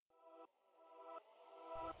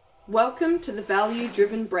Welcome to the Value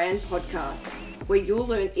Driven Brand Podcast, where you'll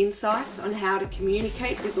learn insights on how to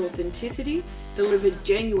communicate with authenticity, deliver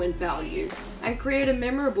genuine value, and create a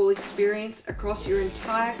memorable experience across your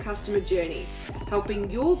entire customer journey,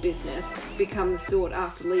 helping your business become the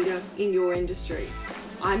sought-after leader in your industry.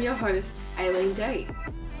 I'm your host, Aileen Day.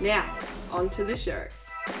 Now, on to the show.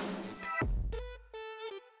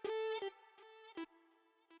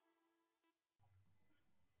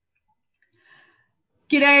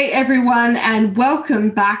 G'day everyone, and welcome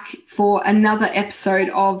back for another episode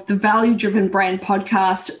of the Value Driven Brand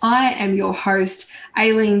Podcast. I am your host,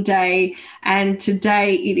 Aileen Day, and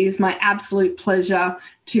today it is my absolute pleasure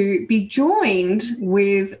to be joined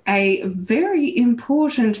with a very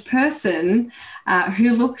important person who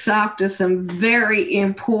looks after some very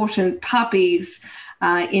important puppies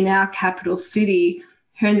in our capital city.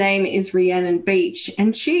 Her name is Rhiannon Beach,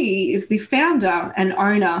 and she is the founder and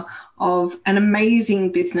owner of an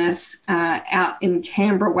amazing business out in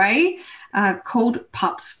Canberra way called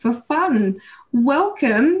Pups4Fun.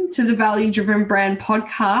 Welcome to the Value Driven Brand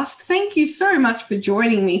Podcast. Thank you so much for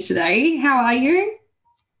joining me today. How are you?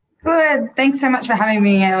 Good. Thanks so much for having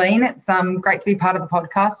me, Aileen. It's great to be part of the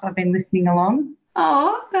podcast. I've been listening along.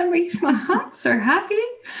 Oh, that makes my heart so happy.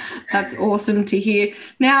 That's awesome to hear.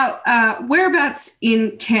 Now, whereabouts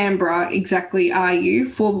in Canberra exactly are you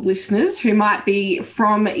for the listeners who might be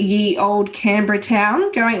from ye old Canberra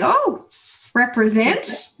town going, oh,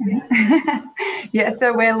 represent? Yeah,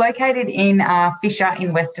 so we're located in Fisher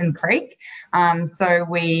in Western Creek. So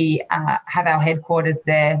we have our headquarters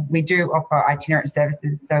there. We do offer itinerant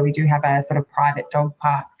services. So we do have a sort of private dog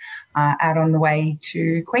park out on the way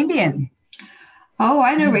to Queanbeyan. Oh,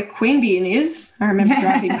 I know where Queanbeyan is. I remember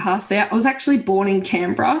driving past there. I was actually born in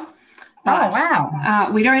Canberra. But,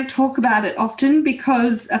 wow. We don't talk about it often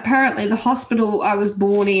because apparently the hospital I was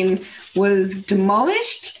born in was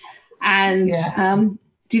demolished and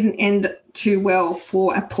didn't end too well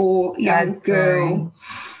for a poor young girl.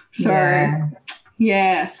 So,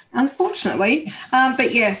 yes, unfortunately.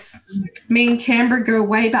 But yes, me and Canberra go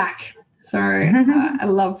way back. So I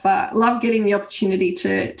love getting the opportunity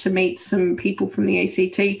to meet some people from the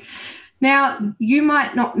ACT. Now, you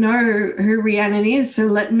might not know who Rhiannon is, so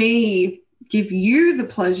let me give you the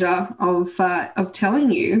pleasure of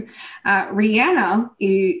telling you. Rhiannon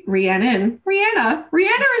is an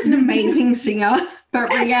amazing singer,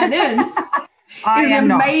 but Rhiannon is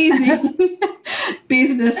an amazing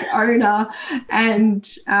business owner, and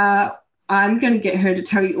I'm going to get her to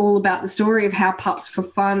tell you all about the story of how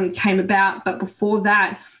Pups4Fun came about. But before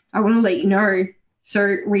that, I want to let you know.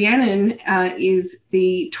 So Rhiannon is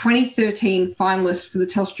the 2013 finalist for the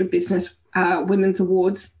Telstra Business Women's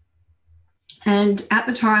Awards, and at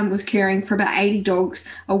the time was caring for about 80 dogs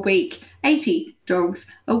a week. 80 dogs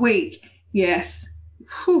a week. Yes.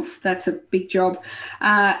 Whew, that's a big job.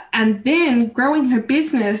 And then growing her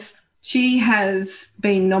business, she has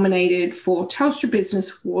been nominated for Telstra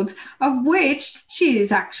Business Awards, of which she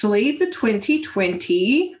is actually the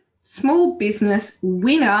 2020 Small Business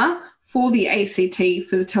winner for the ACT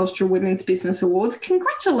for the Telstra Women's Business Awards.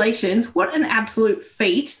 Congratulations. What an absolute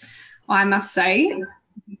feat, I must say.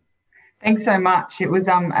 Thanks so much. It was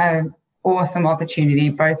an awesome opportunity.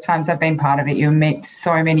 Both times I've been part of it, you'll meet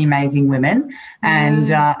so many amazing women.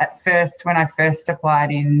 And at first, when I first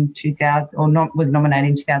applied in 2000 was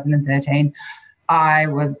nominated in 2013, I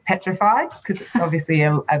was petrified because it's obviously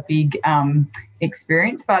a big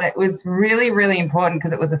experience, but it was really, really important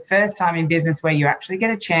because it was the first time in business where you actually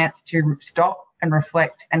get a chance to stop and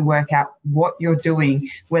reflect and work out what you're doing,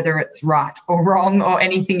 whether it's right or wrong or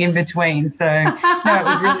anything in between. So, no, it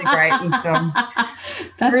was really great. And so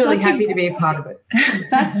I'm really happy to be a part of it.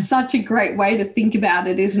 That's such a great way to think about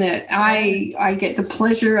it, isn't it? I get the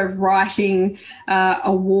pleasure of writing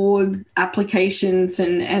award applications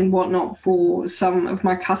and whatnot for some of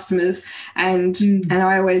my customers. And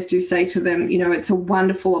I always do say to them, you know, it's a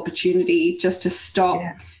wonderful opportunity just to stop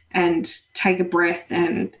and take a breath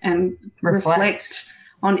and reflect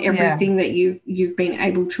on everything that you've been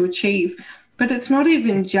able to achieve. But it's not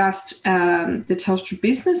even just the Telstra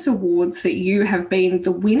Business Awards that you have been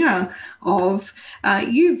the winner of.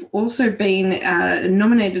 You've also been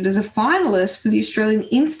nominated as a finalist for the Australian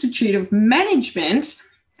Institute of Management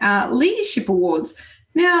Leadership Awards.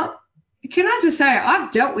 Now, can I just say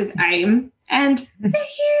I've dealt with AIM, and they're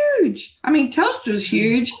huge. I mean, Telstra's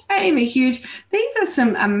huge, AIM are huge. These are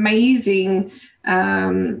some amazing,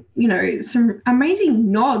 some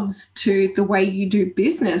amazing nods to the way you do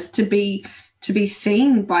business to be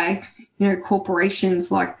seen by,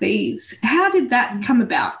 corporations like these. How did that come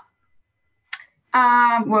about?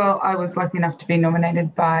 Well, I was lucky enough to be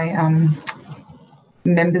nominated by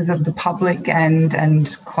members of the public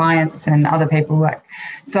and clients and other people.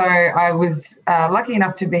 So I was lucky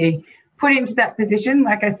enough to be put into that position,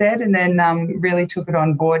 like I said, and then really took it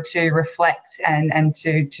on board to reflect and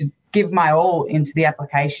to give my all into the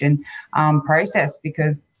application process,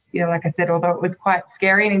 because, like I said, although it was quite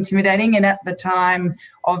scary and intimidating, and at the time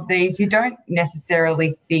of these, you don't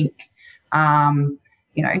necessarily think,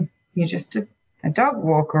 you're just a dog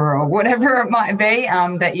walker or whatever it might be,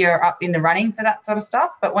 that you're up in the running for that sort of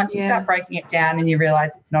stuff. But once you start breaking it down and you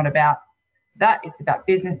realise it's not about that, it's about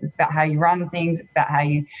business, it's about how you run things, it's about how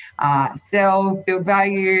you sell, build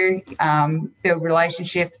value, build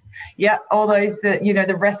relationships, all those,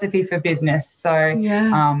 the recipe for business. So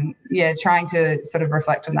trying to sort of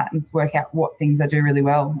reflect on that and work out what things I do really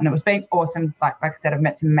well. And it was been awesome. Like I said, I've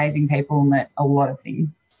met some amazing people and learnt a lot of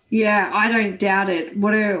things. I don't doubt it.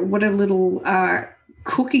 What a little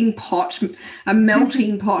cooking pot, a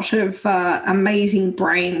melting pot of amazing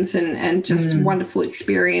brains and just wonderful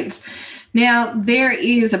experience. Now, there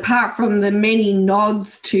is, apart from the many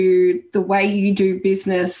nods to the way you do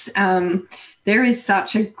business, there is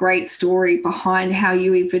such a great story behind how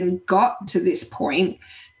you even got to this point.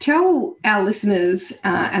 Tell our listeners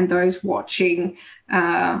and those watching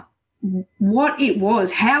what it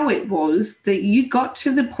was, how it was that you got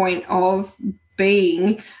to the point of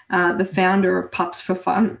being the founder of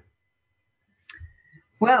Pups4Fun.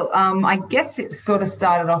 Well, I guess it sort of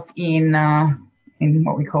started off in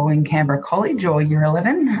what we call in Canberra College, or Year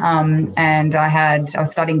 11, and I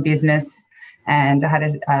was studying business, and I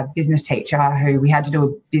had a business teacher who we had to do a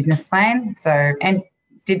business plan. And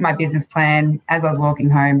did my business plan as I was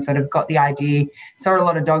walking home, sort of got the idea, saw a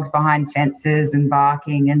lot of dogs behind fences and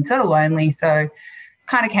barking and sort of lonely, so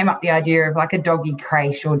kind of came up the idea of like a doggy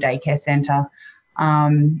creche or daycare centre,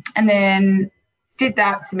 and then did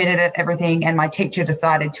that, submitted it, everything, and my teacher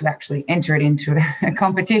decided to actually enter it into a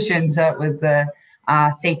competition. So it was the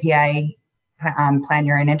CPA Plan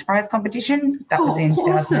Your Own Enterprise competition. That was in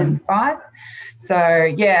 2005. So,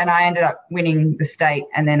 and I ended up winning the state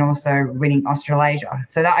and then also winning Australasia.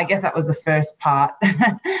 So I guess that was the first part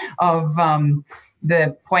of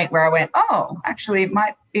the point where I went, actually, it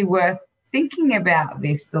might be worth thinking about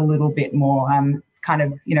this a little bit more. It's kind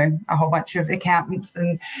of, a whole bunch of accountants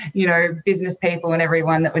and, business people and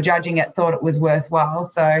everyone that were judging it thought it was worthwhile.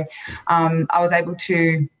 So I was able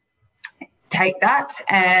to take that,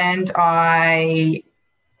 and I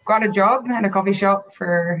got a job at a coffee shop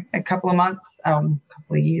for a couple of months, couple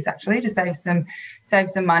of years actually, to save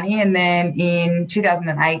some money. And then in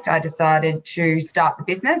 2008, I decided to start the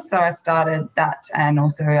business. So I started that and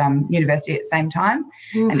also university at the same time.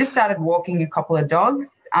 And just started walking a couple of dogs.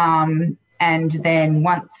 And then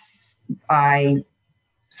once I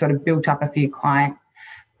sort of built up a few clients,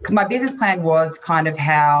 my business plan was kind of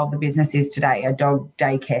how the business is today, a dog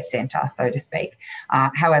daycare centre, so to speak.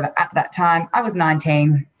 However, at that time, I was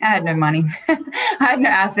 19. I had no money. I had no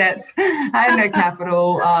assets. I had no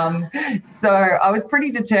capital. So I was pretty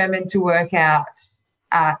determined to work out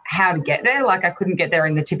how to get there. Like, I couldn't get there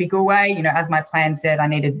in the typical way. As my plan said, I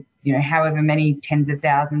needed, however many tens of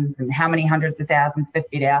thousands and how many hundreds of thousands for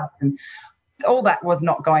fit outs, and all that was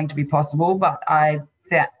not going to be possible. But I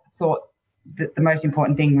thought that the most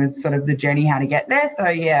important thing was sort of the journey, how to get there. So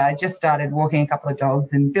I just started walking a couple of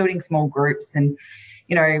dogs and building small groups and,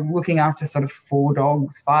 looking after sort of 4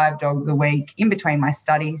 dogs, 5 dogs a week in between my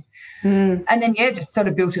studies. And then, just sort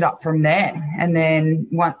of built it up from there. And then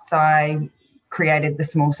once I created the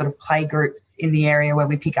small sort of play groups in the area where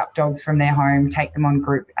we pick up dogs from their home, take them on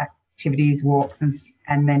group activities, walks,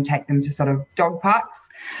 and then take them to sort of dog parks.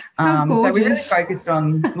 So we really focused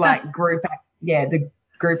on like the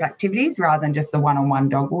group activities rather than just the one-on-one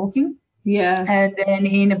dog walking. And then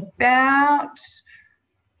in about,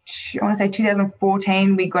 I want to say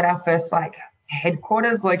 2014, we got our first like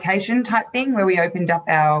headquarters location type thing where we opened up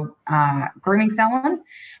our grooming salon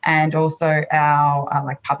and also our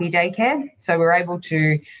like puppy daycare. So we were able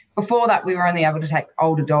to, before that, we were only able to take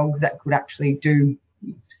older dogs that could actually do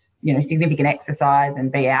significant exercise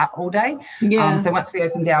and be out all day. So once we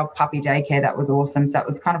opened our puppy daycare, that was awesome. So that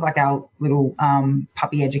was kind of like our little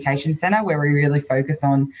puppy education centre where we really focus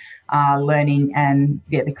on learning and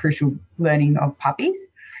the crucial learning of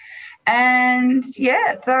puppies. And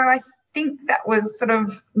so I think that was sort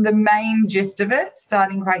of the main gist of it,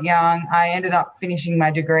 starting quite young. I ended up finishing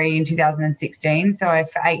my degree in 2016. So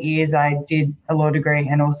for 8 years I did a law degree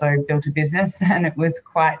and also built a business, and it was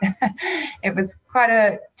quite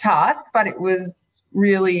a task, but it was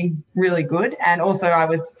really, really good. And also I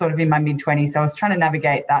was sort of in my mid-20s, so I was trying to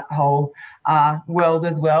navigate that whole world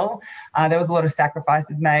as well. There was a lot of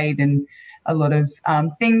sacrifices made and a lot of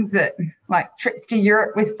things that, like trips to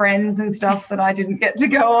Europe with friends and stuff that I didn't get to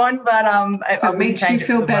go on. But that makes you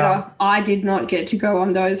feel better. I did not get to go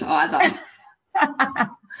on those either.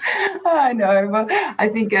 I know. Well, I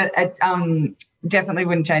think it definitely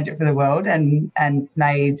wouldn't change it for the world, and it's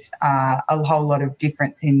made a whole lot of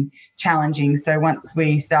difference in challenging. So once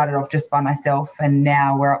we started off just by myself, and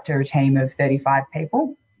now we're up to a team of 35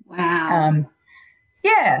 people. Wow.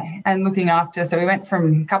 Yeah, and looking after. So we went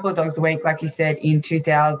from a couple of dogs a week, like you said, in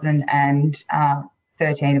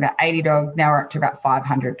 2013, about 80 dogs. Now we're up to about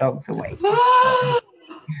 500 dogs a week. Oh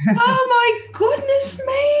my goodness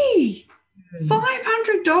me.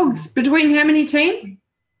 500 dogs between how many team?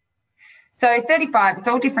 So 35, it's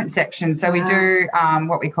all different sections. So we do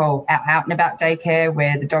what we call our out and about daycare,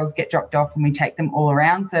 where the dogs get dropped off and we take them all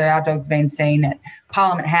around. So our dogs have been seen at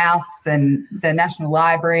Parliament House and the National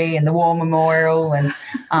Library and the War Memorial. And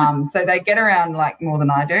so they get around like more than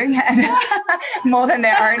I do, more than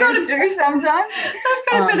their owners do sometimes.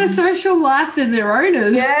 They've got a better social life than their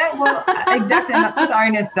owners. Yeah, well, exactly. And that's what the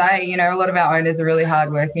owners say. You know, a lot of our owners are really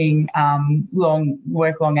hardworking,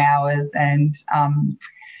 long hours, and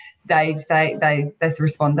they say they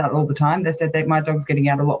respond to that all the time. They said that my dog's getting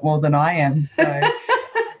out a lot more than I am. So,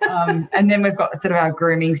 and then we've got sort of our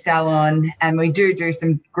grooming salon, and we do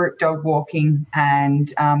some group dog walking,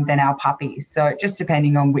 and then our puppies. So just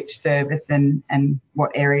depending on which service and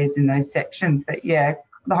what areas in those sections. But yeah,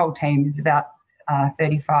 the whole team is about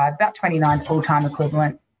 35, about 29 full-time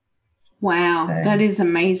equivalent. Wow, so that is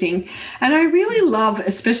amazing. And I really love,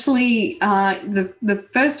 especially the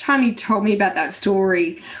first time you told me about that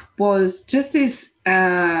story was just this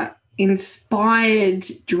inspired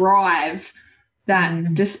drive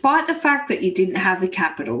that despite the fact that you didn't have the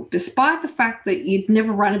capital, despite the fact that you'd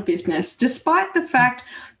never run a business, despite the fact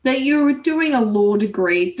that you were doing a law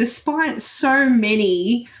degree, despite so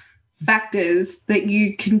many factors, that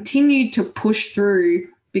you continued to push through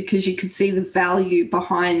because you could see the value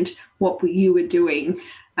behind what you were doing.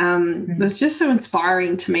 It was just so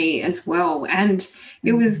inspiring to me as well. And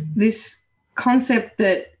it was this concept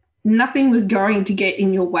that nothing was going to get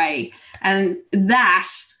in your way. And that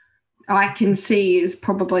I can see is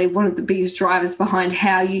probably one of the biggest drivers behind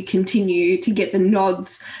how you continue to get the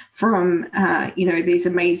nods from, these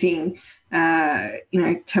amazing,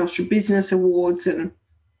 Telstra Business Awards and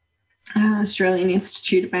Australian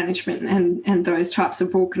Institute of Management and those types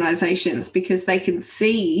of organisations, because they can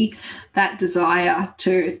see that desire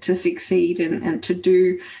to succeed and to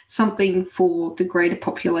do something for the greater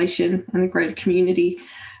population and the greater community.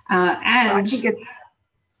 I think it's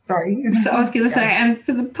sorry. So I was going to say, and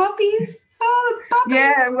for the puppies. Oh, the puppies.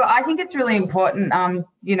 Yeah, well, I think it's really important,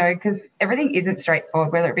 because everything isn't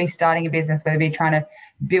straightforward, whether it be starting a business, whether it be trying to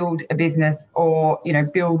build a business or,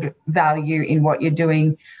 build value in what you're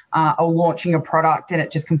doing, or launching a product and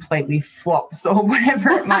it just completely flops or whatever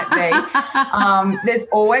it might be. There's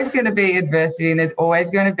always going to be adversity, and there's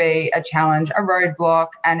always going to be a challenge, a roadblock,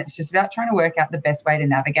 and it's just about trying to work out the best way to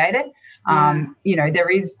navigate it. There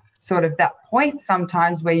is sort of that point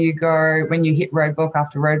sometimes where you go, when you hit roadblock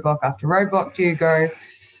after roadblock after roadblock, do you go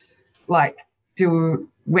like,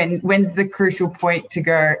 when's the crucial point to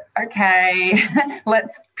go, okay,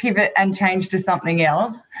 let's pivot and change to something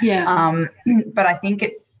else? Yeah. But I think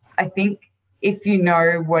if you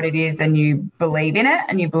know what it is and you believe in it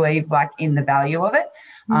and you believe like in the value of it,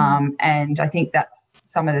 and I think that's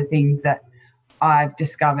some of the things that I've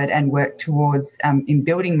discovered and worked towards in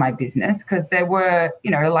building my business, because there were,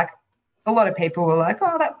 like a lot of people were like,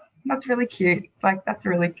 oh, that's really cute. Like, that's a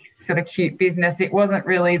really sort of cute business. It wasn't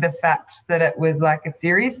really the fact that it was like a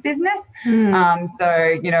serious business. So,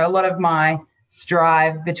 a lot of my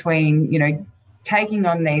strive between, taking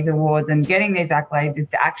on these awards and getting these accolades is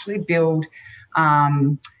to actually build,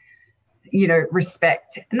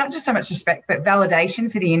 respect, not just so much respect, but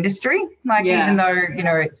validation for the industry. Like, even though,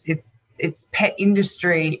 it's pet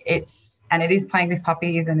industry, and it is playing with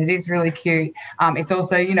puppies and it is really cute. It's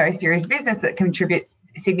also, a serious business that contributes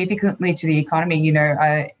significantly to the economy.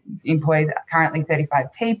 Employs currently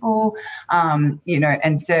 35 people,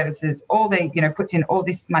 and services all the, puts in all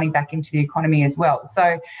this money back into the economy as well.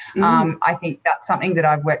 So I think that's something that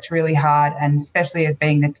I've worked really hard, and especially as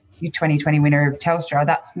being the 2020 winner of Telstra,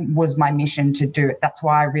 that was my mission to do it. That's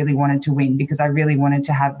why I really wanted to win, because I really wanted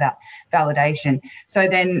to have that validation. So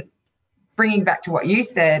then, bringing back to what you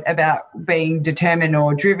said about being determined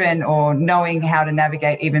or driven or knowing how to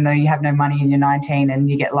navigate even though you have no money and you're 19 and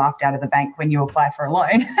you get laughed out of the bank when you apply for a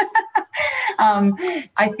loan.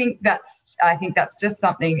 I think that's just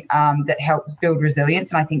something that helps build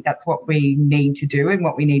resilience, and I think that's what we need to do and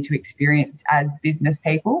what we need to experience as business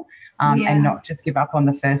people, and not just give up on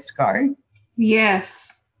the first go.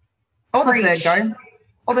 Yes. Or Preach. the third go.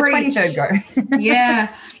 Or the Preach. 23rd go.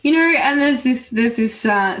 Yeah. You know, and there's this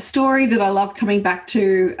story that I love coming back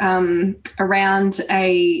to around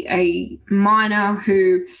a miner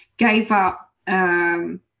who gave up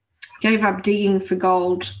digging for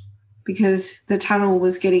gold because the tunnel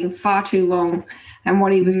was getting far too long, and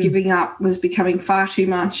what he was giving up was becoming far too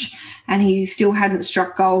much, and he still hadn't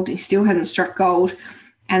struck gold.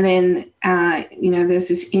 And then, there's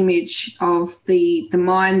this image of the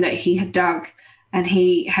mine that he had dug, and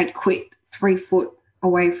he had quit 3 foot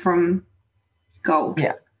away from gold.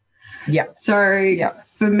 Yeah. Yeah. So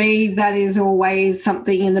for me, that is always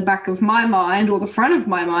something in the back of my mind, or the front of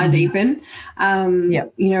my mind even,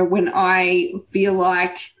 when I feel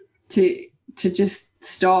like to just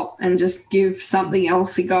stop and just give something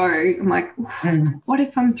else a go. I'm like, what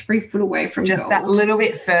if I'm 3 foot away from just gold? That little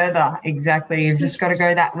bit further. Exactly. You've just got to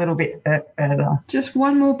go that little bit further. Just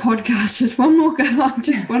one more podcast, just one more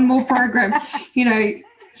just one more program,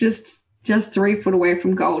 just 3 foot away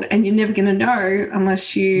from gold, and you're never going to know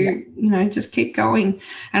unless you just keep going.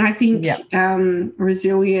 And I think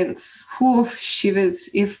resilience,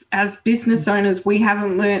 shivers, if as business owners we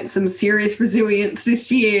haven't learnt some serious resilience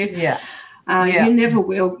this year, you never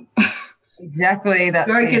will. Exactly.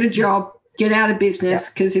 Go get a job, get out of business,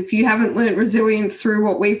 because if you haven't learnt resilience through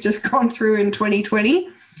what we've just gone through in 2020,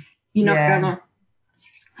 you're not gonna.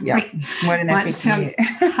 Yeah, what an might epic sound year.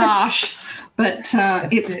 harsh, but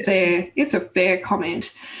it's fair. It's a fair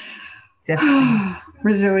comment. Definitely.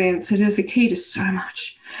 Resilience, it is the key to so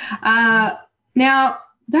much. Now,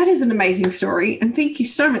 that is an amazing story, and thank you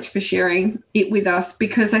so much for sharing it with us,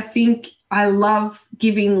 because I think I love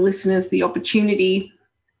giving listeners the opportunity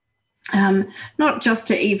not just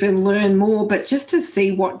to even learn more, but just to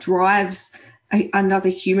see what drives another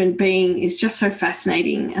human being is just so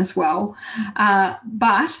fascinating as well.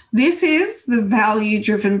 But this is the Value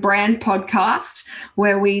Driven Brand Podcast,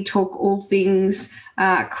 where we talk all things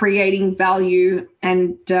creating value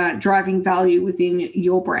and driving value within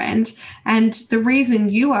your brand. And the reason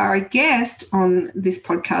you are a guest on this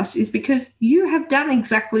podcast is because you have done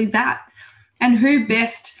exactly that. And who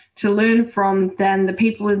best to learn from than the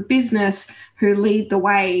people in business who lead the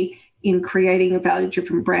way in creating a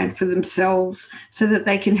value-driven brand for themselves, so that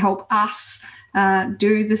they can help us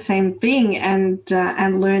do the same thing and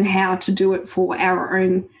learn how to do it for our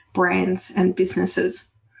own brands and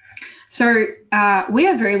businesses. So we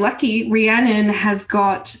are very lucky. Rhiannon has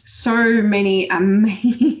got so many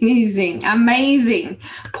amazing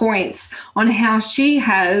points on how she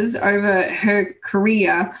has, over her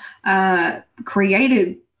career,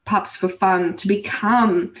 created Pups4Fun to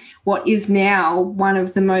become what is now one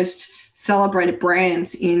of the most celebrated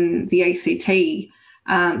brands in the ACT.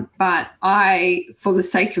 But I, for the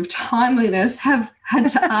sake of timeliness, have had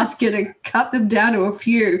to ask her to cut them down to a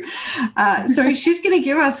few. So she's going to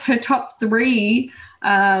give us her top 3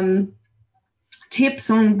 tips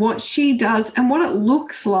on what she does and what it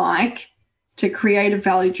looks like to create a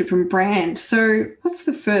value-driven brand. So what's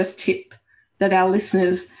the first tip that our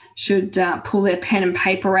listeners should pull their pen and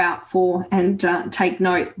paper out for and take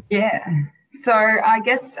note? Yeah. So I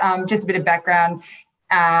guess just a bit of background.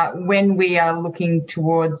 When we are looking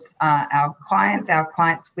towards our clients,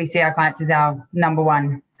 we see our clients as our number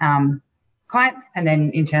one clients, and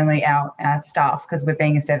then internally our staff, because we're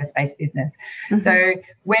being a service-based business. Mm-hmm. So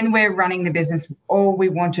when we're running the business, all we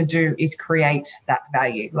want to do is create that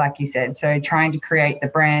value, like you said. So trying to create the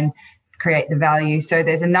brand, create the value. So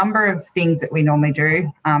there's a number of things that we normally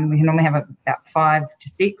do. We normally have about 5 to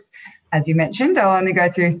 6, as you mentioned. I'll only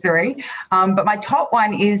go through 3. But my top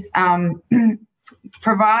one is giving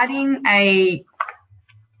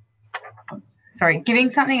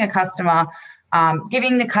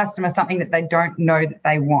the customer something that they don't know that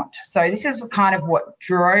they want. So this is kind of what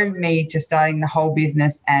drove me to starting the whole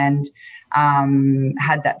business, and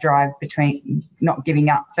had that drive between not giving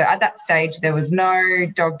up. So at that stage, there was no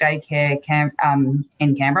dog daycare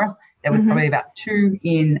in Canberra. There was probably about 2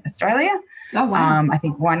 in Australia. Oh, wow. I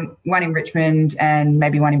think one in Richmond and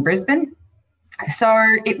maybe one in Brisbane. So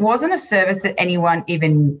it wasn't a service that anyone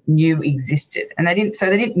even knew existed, and they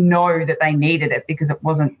didn't know that they needed it because it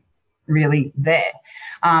wasn't really there.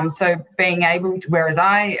 So being able to, whereas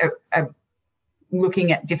I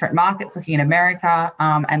looking at different markets, looking at America,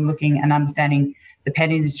 and looking and understanding the pet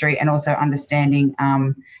industry, and also understanding,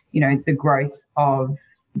 the growth of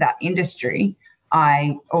that industry,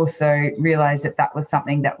 I also realized that was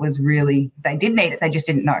something that was really, they did need it, they just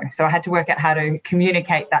didn't know. So I had to work out how to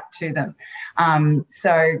communicate that to them.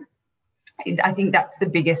 So I think that's the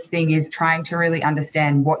biggest thing, is trying to really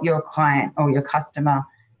understand what your client or your customer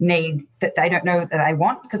needs that they don't know that they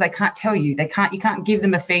want, because they can't tell you. You can't give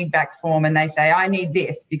them a feedback form and they say, I need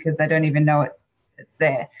this, because they don't even know it's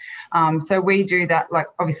there. So we do that, like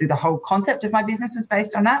obviously the whole concept of my business was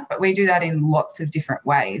based on that, but we do that in lots of different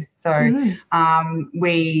ways. So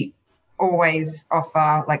we always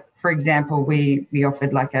offer, like, for example, we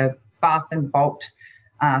offered like a bath and bolt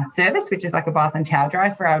service, which is like a bath and towel dry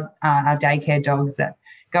for our daycare dogs that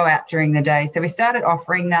go out during the day. So we started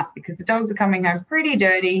offering that because the dogs are coming home pretty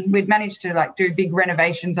dirty. We'd managed to like do big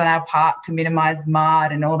renovations on our park to minimize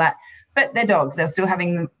mud and all that, but they're dogs. They're still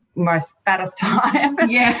having the most fattest time.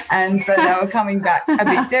 Yeah. And so they were coming back a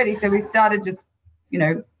bit dirty. So we started just,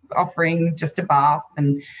 offering just a bath,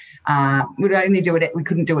 and we'd only do it. We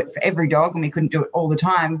couldn't do it for every dog and we couldn't do it all the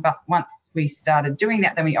time. But once we started doing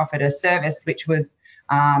that, then we offered a service which was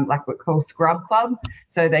like what we call Scrub Club.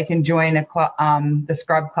 So they can join the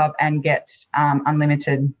Scrub Club and get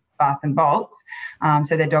unlimited bath and bolts.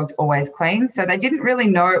 So their dog's always clean. So they didn't really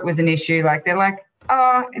know it was an issue. Like they're like,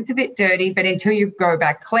 oh, it's a bit dirty, but until you go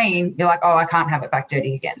back clean, you're like, oh, I can't have it back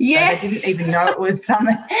dirty again. Yeah. So they didn't even know it was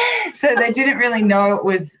something. So they didn't really know it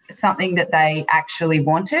was something that they actually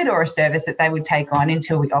wanted or a service that they would take on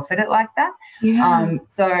until we offered it like that. Yeah.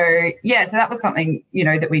 So that was something,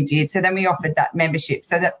 that we did. So then we offered that membership.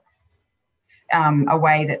 So that's a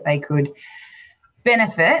way that they could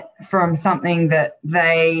benefit from something that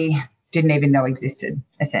they didn't even know existed,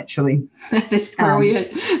 essentially. That's brilliant.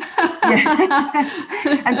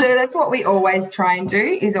 And so that's what we always try and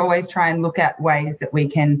do, is always try and look at ways that we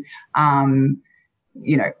can,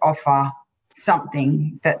 offer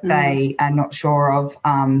something that they are not sure of.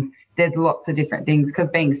 There's lots of different things, because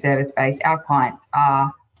being service-based, our clients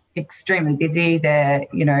are extremely busy. They're,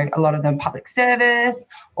 a lot of them public service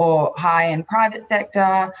or high-end private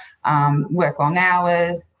sector, work long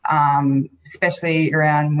hours, especially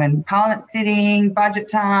around when Parliament's sitting, budget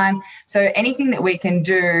time. So anything that we can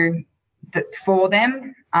do for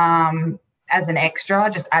them as an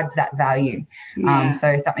extra just adds that value. Yeah.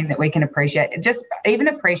 So something that we can appreciate. Just even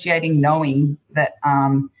appreciating knowing that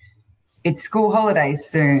it's school holidays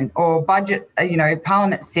soon, or budget,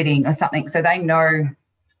 Parliament sitting or something, so they know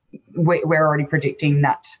we're already predicting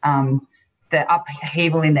that the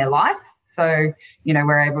upheaval in their life. So,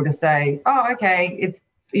 we're able to say, oh, okay, it's,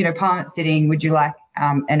 Parliament sitting, would you like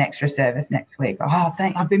an extra service next week? Oh,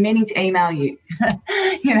 I've been meaning to email you.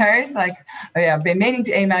 It's like, oh yeah, I've been meaning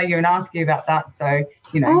to email you and ask you about that. So,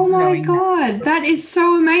 oh my God, that is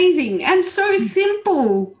so amazing and so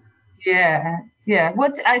simple. Yeah.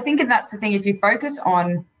 Well, I think that's the thing. If you focus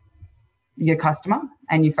on your customer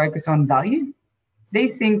and you focus on value,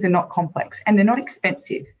 these things are not complex and they're not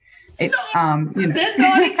expensive. It's they're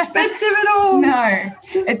not expensive at all. No,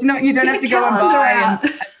 it's not. You don't have to go and buy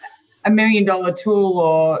 $1 million tool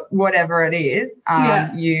or whatever it is.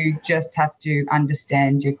 You just have to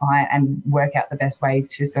understand your client and work out the best way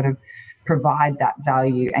to sort of provide that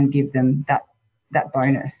value and give them that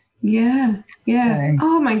bonus. Yeah. So,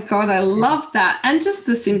 oh my God, I love that. And just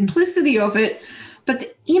the simplicity of it, but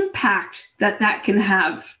the impact that can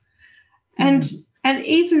have. And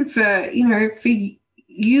even for, for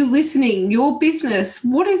you listening, your business,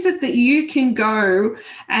 what is it that you can go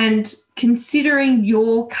and, considering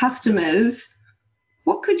your customers,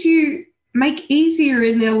 what could you make easier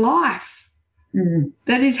in their life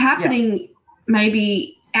that is happening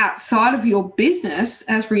maybe outside of your business,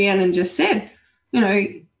 as Rhiannon just said?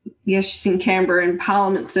 Yes, she's in Canberra and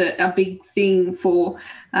Parliament's a big thing for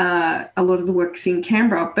a lot of the works in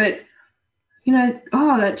Canberra, but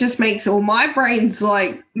that just makes all my brains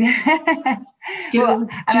like get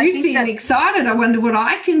juicy and excited. I wonder what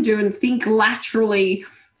I can do, and think laterally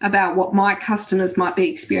about what my customers might be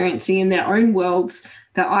experiencing in their own worlds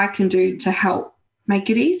that I can do to help make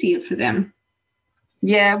it easier for them.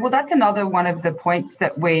 Yeah, well, that's another one of the points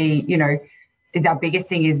that we, is our biggest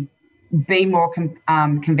thing, is be more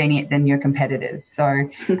convenient than your competitors. So,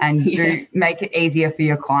 and do make it easier for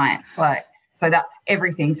your clients. So that's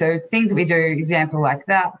everything. So things that we do, example like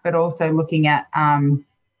that, but also looking at,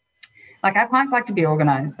 our clients like to be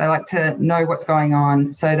organized. They like to know what's going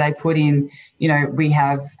on. So they put in, we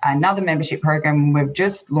have another membership program we've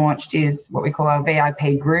just launched, is what we call our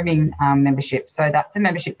VIP grooming membership. So that's a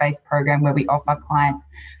membership-based program where we offer clients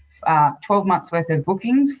 12 months worth of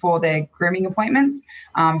bookings for their grooming appointments.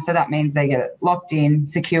 So that means they get it locked in,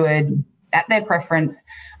 secured at their preference.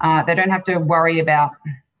 They don't have to worry about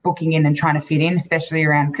booking in and trying to fit in, especially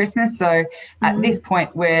around Christmas. So at this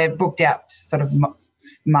point, we're booked out sort of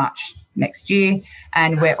March next year,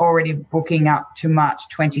 and we're already booking up to March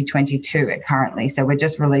 2022 currently. So we're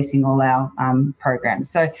just releasing all our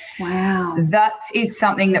programs. So wow, that is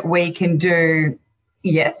something that we can do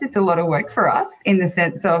yes, it's a lot of work for us in the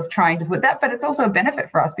sense of trying to put that, but it's also a benefit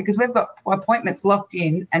for us because we've got appointments locked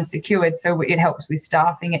in and secured. So it helps with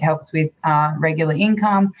staffing, it helps with regular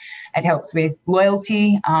income, it helps with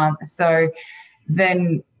loyalty. So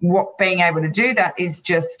then what being able to do that is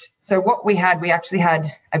just, so what we actually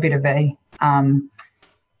had a bit of a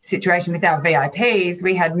situation with our VIPs.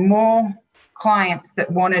 We had more clients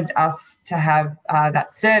that wanted us to have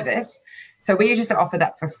that service. So we used to offer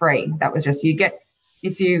that for free. That was just, you get,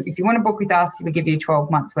 if you want to book with us, we give you 12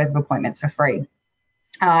 months worth of appointments for free.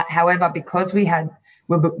 However, because we're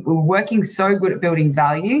working so good at building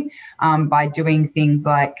value by doing things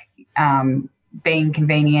like being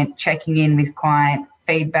convenient, checking in with clients,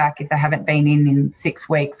 feedback if they haven't been in 6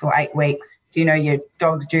 weeks or 8 weeks, your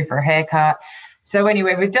dog's due for a haircut. So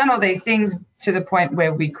anyway, we've done all these things to the point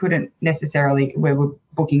where we couldn't necessarily, where we're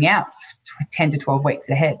booking out 10 to 12 weeks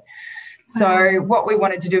ahead. So what we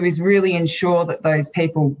wanted to do is really ensure that those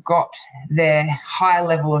people got their high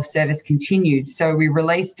level of service continued. So we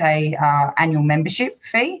released a annual membership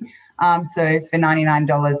fee. So for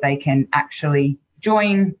 $99, they can actually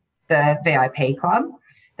join the VIP club.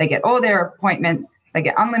 They get all their appointments. They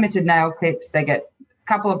get unlimited nail clips. They get a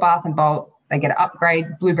couple of bath and bolts. They get an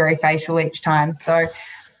upgrade blueberry facial each time. So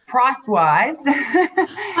price-wise,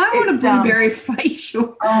 I want a blueberry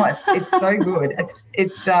facial. Oh, it's so good.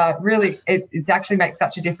 It's really, it actually makes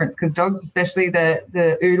such a difference because dogs, especially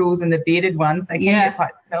the oodles and the bearded ones, they can get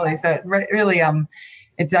quite smelly. So it's really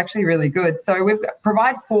it's actually really good. So we've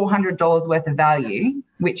provide $400 worth of value,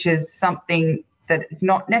 which is something that is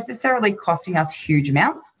not necessarily costing us huge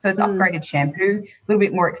amounts. So it's upgraded shampoo, a little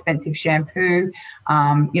bit more expensive shampoo,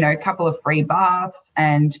 a couple of free baths,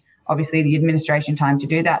 and obviously the administration time to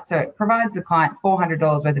do that. So it provides the client $400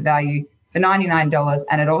 worth of value for $99,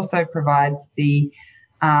 and it also provides a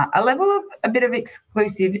level of a bit of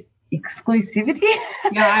exclusivity.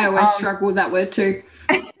 Yeah, I always struggle with that word too.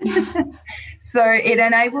 So it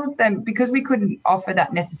enables them, because we couldn't offer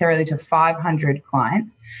that necessarily to 500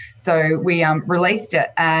 clients. So we released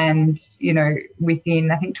it, and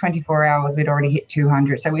within I think 24 hours we'd already hit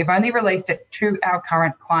 200. So we've only released it to our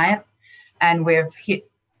current clients, and we've hit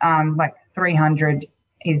like 300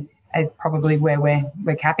 is probably where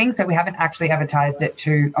we're capping. So we haven't actually advertised it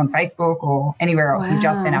on Facebook or anywhere else. Wow. We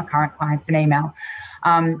just sent our current clients an email.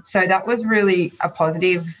 So that was really a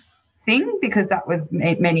positive thing because that was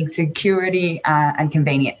meaning security and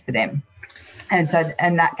convenience for them. And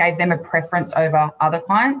that gave them a preference over other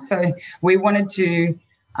clients. So we wanted to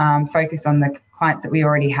focus on the clients that we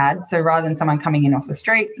already had. So rather than someone coming in off the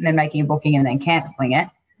street and then making a booking and then cancelling it,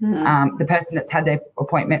 the person that's had their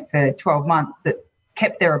appointment for 12 months, that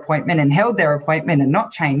kept their appointment and held their appointment and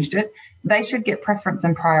not changed it, they should get preference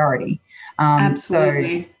and priority.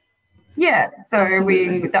 Absolutely. So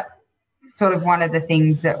that's sort of one of the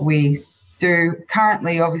things that we do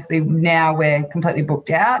currently. Obviously now we're completely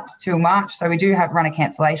booked out till March, so we do run a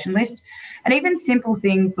cancellation list. And even simple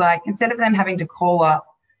things like, instead of them having to call up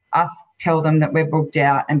us, tell them that we're booked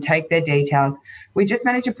out and take their details, we just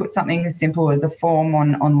managed to put something as simple as a form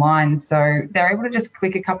online, so they're able to just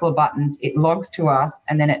click a couple of buttons, it logs to us,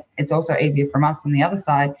 and then it's also easier from us on the other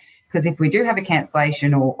side, because if we do have a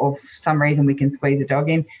cancellation or for some reason we can squeeze a dog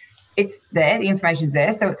in, it's there, the information's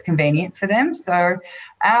there, so it's convenient for them. So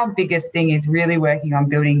our biggest thing is really working on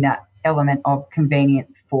building that element of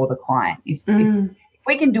convenience for the client. If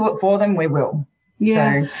we can do it for them, we will.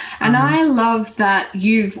 Yeah, so, and I love that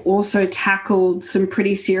you've also tackled some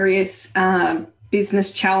pretty serious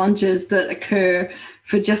business challenges that occur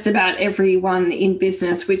for just about everyone in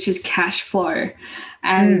business, which is cash flow.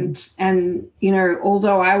 And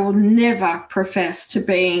although I will never profess to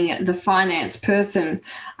being the finance person,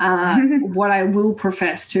 what I will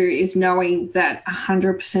profess to is knowing that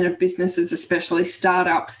 100% of businesses, especially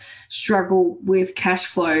startups, struggle with cash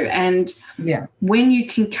flow. And when you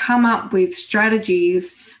can come up with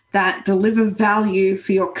strategies that deliver value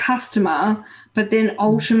for your customer, but then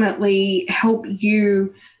ultimately help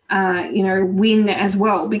you, win as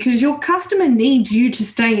well, because your customer needs you to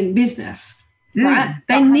stay in business, right?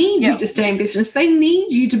 They need you to stay in business. They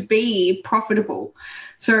need you to be profitable.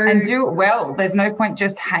 And do it well. There's no point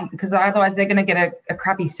just because otherwise they're going to get a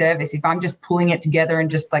crappy service if I'm just pulling it together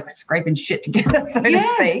and just like scraping shit together, so to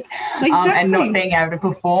speak, and not being able to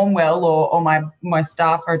perform well, or my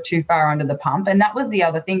staff are too far under the pump. And that was the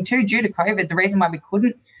other thing too, due to COVID, the reason why we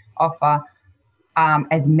couldn't offer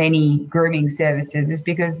as many grooming services is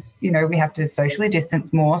because, we have to socially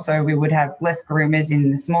distance more, so we would have less groomers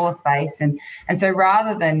in the smaller space. And so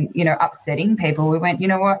rather than, upsetting people, we went, you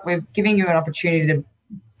know what, we're giving you an opportunity to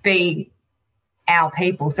be our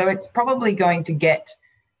people. So it's probably going to get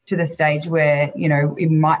to the stage where, you know, it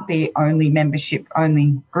might be only membership,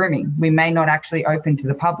 only grooming. We may not actually open to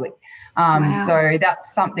the public. Wow. So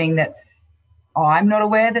that's something I'm not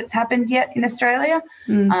aware that's happened yet in Australia.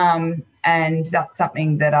 And that's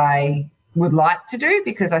something that I would like to do,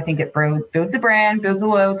 because I think it builds a brand, builds a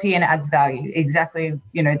loyalty, and adds value. Exactly,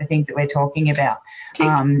 you know, the things that we're talking about.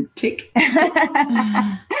 Tick.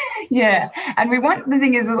 Yeah. And the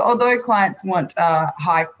thing is although clients want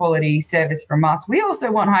high quality service from us, we also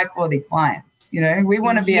want high quality clients. You know, we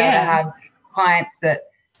want to be able to have clients that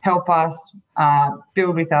help us,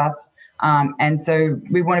 build with us. And so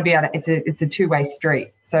we want to be able to, it's a two-way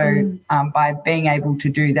street. So by being able to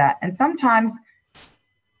do that, and sometimes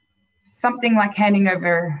something like handing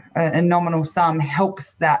over a nominal sum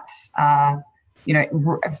helps that, you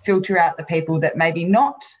know, filter out the people that maybe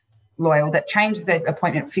not loyal, that change their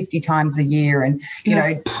appointment 50 times a year and, you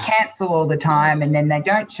know, cancel all the time, and then they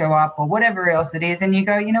don't show up or whatever else it is. And you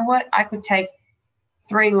go, you know what, I could take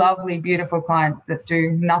 3 lovely, beautiful clients that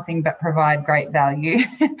do nothing but provide great value,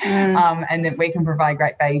 and that we can provide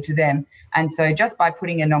great value to them. And so just by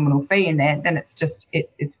putting a nominal fee in there, then it's just,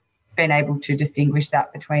 it's been able to distinguish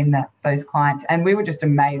that between those clients. And we were just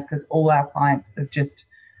amazed, because all our clients have just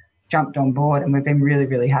jumped on board, and we've been really,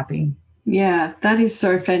 really happy. Yeah, that is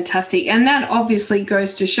so fantastic. And that obviously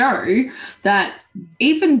goes to show that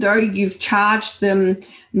even though you've charged them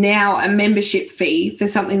now a membership fee for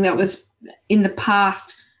something that was in the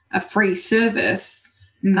past a free service,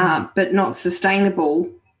 but not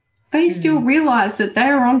sustainable, they still realise that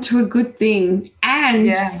they're onto a good thing.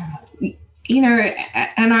 And, you know,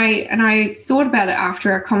 and I thought about it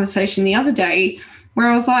after our conversation the other day, where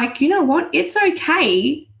I was like, you know what, it's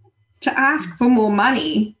okay to ask for more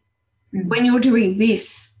money when you're doing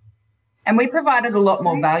this. And we provided a lot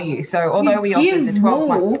more value. So although we offered the 12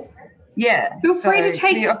 months, feel free to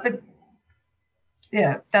take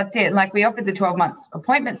it. That's it. Like, we offered the 12 months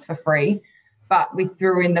appointments for free, but we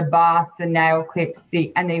threw in the baths and nail clips,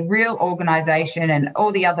 and the real organisation and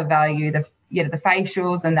all the other value, the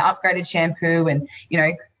facials and the upgraded shampoo, and, you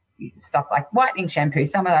know, stuff like whitening shampoo.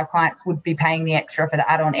 Some of our clients would be paying the extra for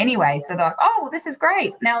the add-on anyway. So they're like, oh, well, this is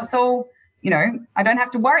great. Now it's all, you know, I don't have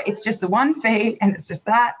to worry. It's just the one fee, and it's just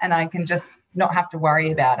that, and I can just not have to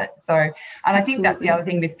worry about it. So, and I think that's the other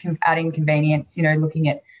thing with adding convenience, you know, looking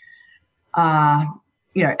at,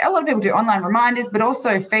 you know, a lot of people do online reminders, but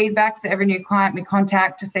also feedback. So every new client we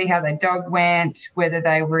contact to see how their dog went, whether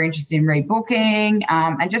they were interested in rebooking,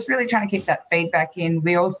 and just really trying to keep that feedback in.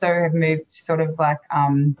 We also have moved to sort of like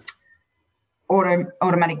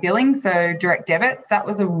automatic billing, so direct debits. That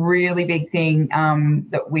was a really big thing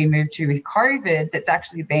that we moved to with COVID, that's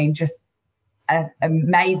actually been just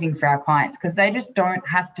amazing for our clients, because they just don't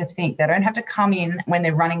have to think. They don't have to come in when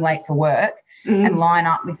they're running late for work and line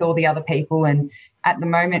up with all the other people. And at the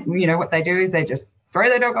moment, you know, what they do is they just throw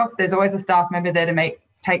their dog off. There's always a staff member there to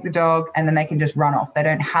take the dog, and then they can just run off. They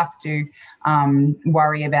don't have to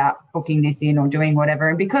worry about booking this in or doing whatever.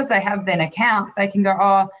 And because they have their account, they can go,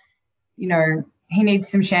 oh, you know, he needs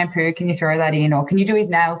some shampoo, can you throw that in? Or can you do his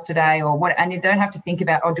nails today? Or what? And you don't have to think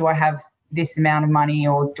about, oh, do I have this amount of money,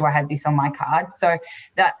 or do I have this on my card? So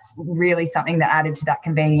that's really something that added to that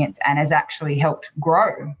convenience and has actually helped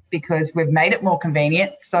grow, because we've made it more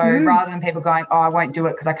convenient. So rather than people going, oh, I won't do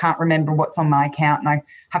it because I can't remember what's on my account and I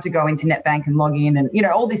have to go into NetBank and log in, and, you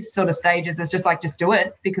know, all these sort of stages, it's just like, just do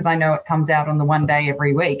it, because I know it comes out on the one day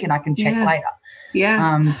every week and I can check later.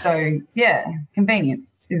 So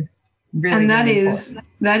convenience is really, and that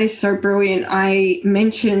really is so brilliant. I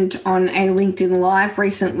mentioned on a LinkedIn Live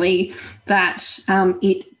recently that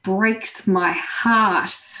it breaks my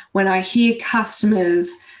heart when I hear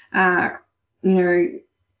customers, you know,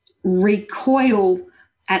 recoil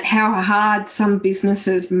at how hard some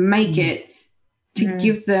businesses make it to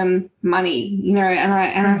give them money. You know, and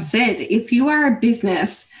I said, if you are a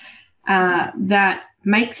business that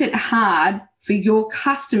makes it hard for your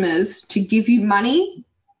customers to give you money,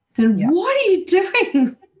 then what are you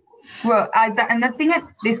doing? Well, and the thing that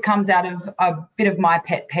this comes out of a bit of my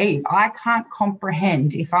pet peeve, I can't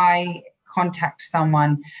comprehend if I contact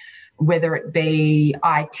someone, whether it be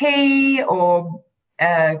IT or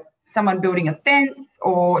someone building a fence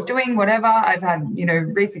or doing whatever. I've had, you know,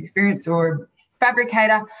 recent experience, or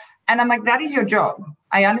fabricator, and I'm like, that is your job.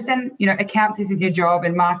 I understand, you know, accounts isn't your job,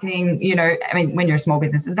 and marketing, you know, I mean, when you're a small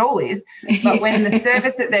business, it all is. But when the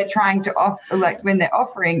service that they're trying to offer, like when they're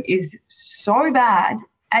offering, is so bad,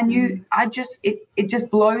 and it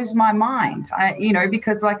just blows my mind. You know,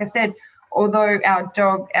 because like I said, although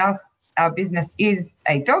our business is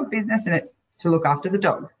a dog business and it's to look after the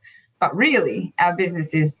dogs, But really, our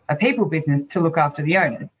business is a people business to look after the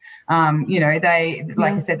owners. They,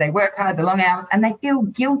 like I said, they work hard, the long hours, and they feel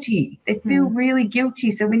guilty. They feel really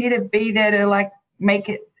guilty. So we need to be there to like make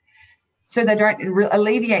it so they don't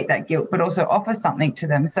alleviate that guilt, but also offer something to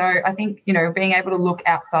them. So I think, being able to look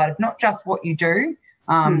outside of not just what you do,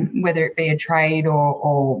 whether it be a trade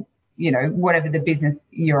or whatever the business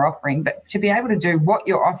you're offering, but to be able to do what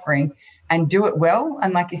you're offering and do it well.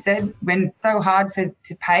 And like you said, when it's so hard to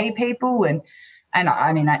pay people, and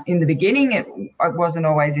I mean, in the beginning, it wasn't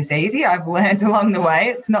always this easy. I've learned along the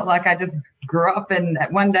way. It's not like I just grew up and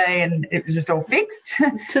one day and it was just all fixed.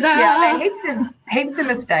 Ta-da! Yeah, I made heaps of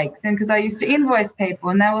mistakes, and because I used to invoice people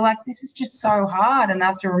and they were like, this is just so hard, and I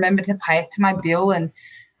have to remember to pay it to my bill, and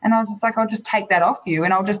I was just like, I'll just take that off you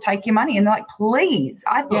and I'll just take your money. And they're like, please.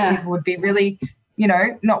 I thought people would be really,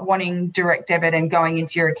 not wanting direct debit and going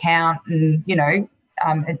into your account and,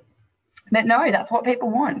 but no, that's what people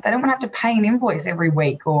want. They don't want to have to pay an invoice every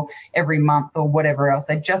week or every month or whatever else.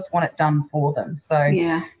 They just want it done for them. So,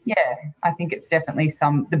 I think it's definitely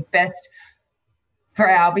the best for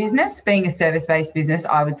our business, being a service-based business.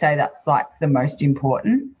 I would say that's like the most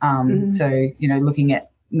important. So, looking at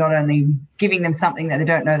not only giving them something that they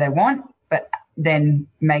don't know they want, but then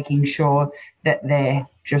making sure that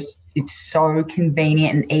it's so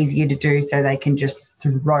convenient and easier to do so they can just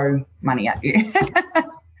throw money at you.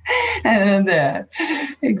 And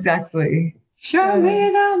exactly. Show me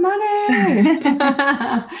the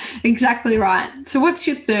money. Exactly right. So what's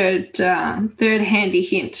your third handy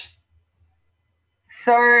hint?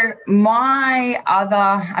 So my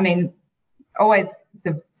always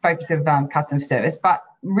the focus of customer service, but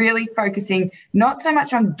really focusing not so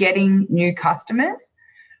much on getting new customers,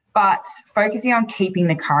 but focusing on keeping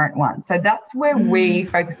the current ones. So that's where we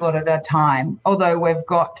focus a lot of our time, although we've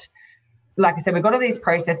got, like I said, we've got all these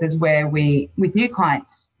processes where with new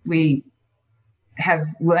clients, we have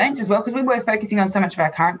learned as well, because we were focusing on so much of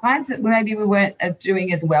our current clients that maybe we weren't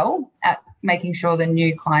doing as well at making sure the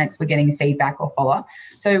new clients were getting feedback or follow.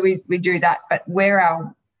 So we do that, but where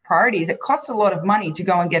our priority is, it costs a lot of money to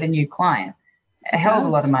go and get a new client, a hell of a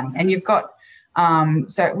lot of money. And you've got,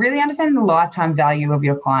 so really understanding the lifetime value of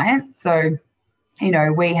your client. So,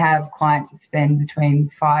 we have clients that spend between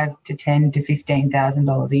 $5,000 to $10,000 to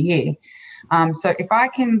 $15,000 a year. So if I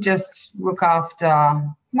can just look after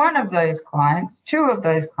one of those clients, 2 of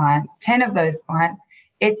those clients, 10 of those clients,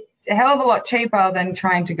 it's a hell of a lot cheaper than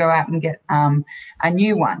trying to go out and get a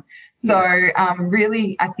new one. So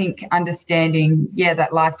really, I think understanding,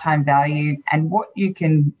 that lifetime value and what you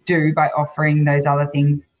can do by offering those other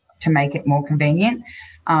things to make it more convenient.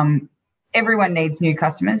 Everyone needs new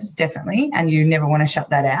customers, definitely, and you never want to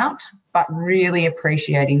shut that out, but really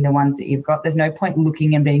appreciating the ones that you've got. There's no point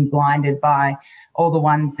looking and being blinded by all the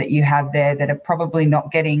ones that you have there that are probably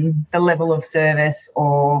not getting the level of service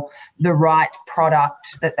or the right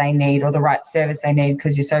product that they need or the right service they need,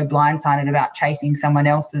 because you're so blindsided about chasing someone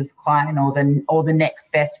else's client or the next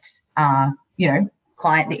best,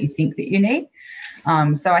 client that you think that you need.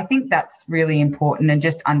 So I think that's really important, and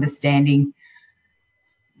just understanding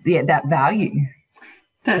that value.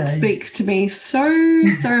 That speaks to me so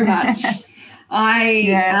much. I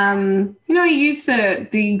use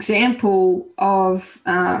the example of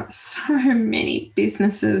so many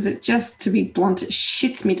businesses. It just, to be blunt, it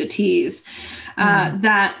shits me to tears.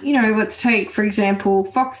 That, let's take, for example,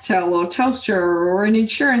 Foxtel or Telstra or an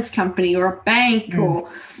insurance company or a bank or,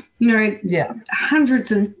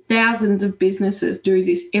 hundreds and thousands of businesses do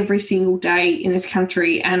this every single day in this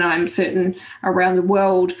country, and I'm certain around the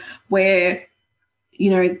world, where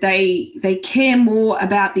they care more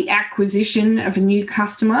about the acquisition of a new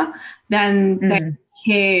customer than they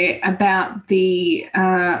care about the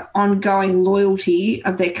ongoing loyalty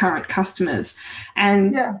of their current customers.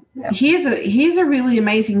 And here's a really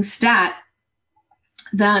amazing stat,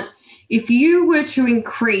 that if you were to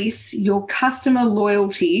increase your customer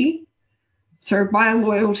loyalty, so by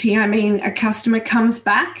loyalty I mean a customer comes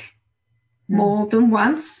back more than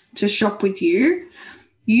once to shop with you,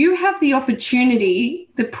 you have the opportunity,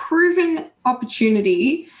 the proven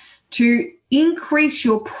opportunity, to increase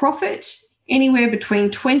your profit anywhere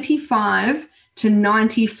between 25 to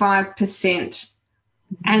 95%.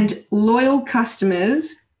 And loyal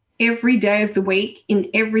customers every day of the week in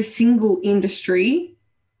every single industry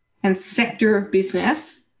and sector of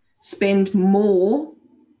business spend more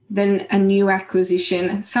than a new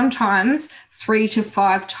acquisition, sometimes 3 to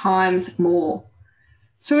 5 times more.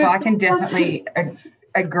 So I can definitely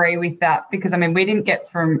agree with that, because we didn't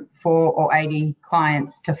get from 4 or 80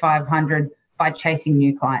 clients to 500 by chasing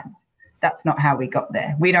new clients. That's not how we got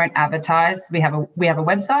there. We don't advertise. We have a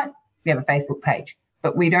website, we have a Facebook page.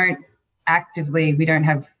 but we don't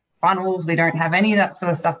have funnels, we don't have any of that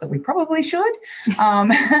sort of stuff that we probably should.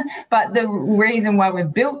 But the reason why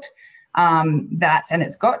we've built that and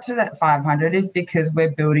it's got to that 500 is because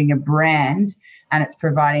we're building a brand and it's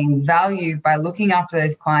providing value by looking after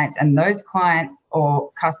those clients, and those clients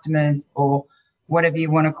or customers or whatever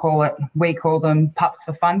you want to call it, we call them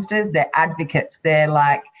Pups4Funsters. They're advocates. They're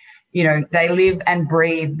like, they live and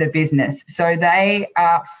breathe the business. So they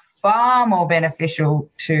are far more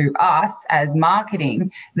beneficial to us as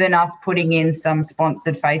marketing than us putting in some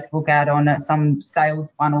sponsored Facebook ad on some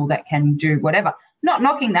sales funnel that can do whatever. Not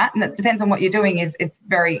knocking that, and it depends on what you're doing. It's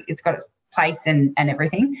got its place and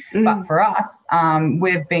everything. But for us,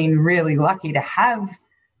 we've been really lucky to have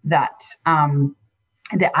that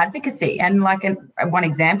the advocacy. And like one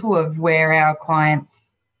example of where our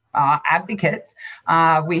clients are advocates,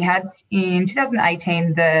 we had in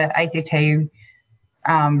 2018 the ACT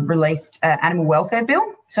released an animal welfare bill.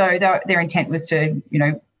 So their intent was to,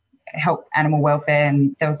 help animal welfare,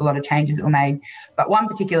 and there was a lot of changes that were made. But one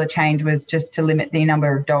particular change was just to limit the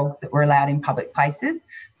number of dogs that were allowed in public places.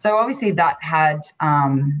 So obviously that had,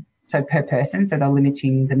 so per person, so they're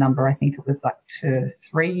limiting the number, I think it was like to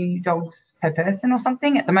 3 dogs per person or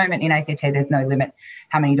something. At the moment in ACT, there's no limit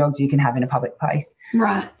how many dogs you can have in a public place.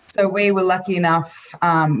 Right. So we were lucky enough,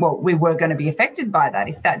 we were going to be affected by that.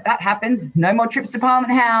 If that happens, no more trips to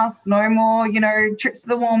Parliament House, no more, trips to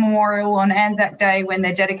the War Memorial on Anzac Day when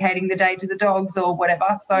they're dedicating the day to the dogs or whatever.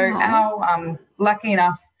 So lucky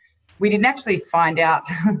enough, we didn't actually find out,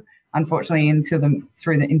 unfortunately,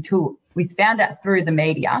 until we found out through the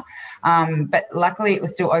media. But luckily it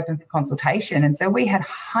was still open for consultation. And so we had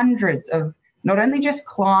hundreds of not only just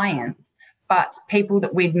clients, but people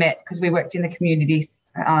that we'd met because we worked in the community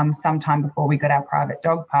sometime before we got our private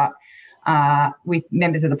dog park with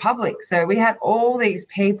members of the public. So we had all these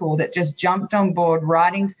people that just jumped on board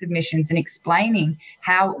writing submissions and explaining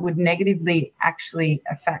how it would negatively actually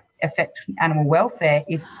affect animal welfare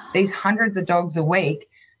if these hundreds of dogs a week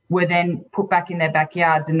were then put back in their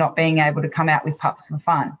backyards and not being able to come out with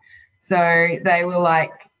Pups4Fun. So they were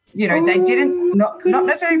like, they didn't, not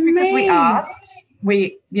necessarily because we asked.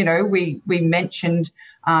 We mentioned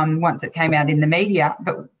once it came out in the media,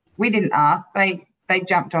 but we didn't ask. They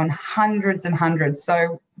jumped on hundreds and hundreds.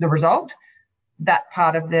 So the result, that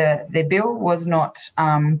part of the bill was not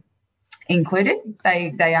included.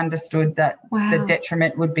 They understood that the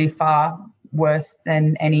detriment would be far worse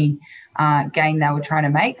than any gain they were trying to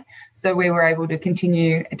make. So we were able to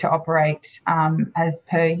continue to operate as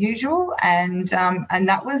per usual, and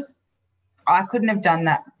that was. I couldn't have done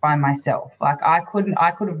that by myself. Like I could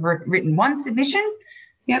have written one submission,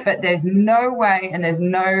 but there's no way and there's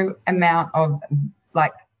no amount of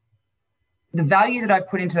like the value that I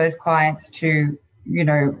put into those clients to,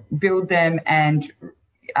 build them and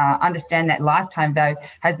understand that lifetime value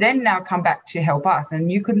has then now come back to help us,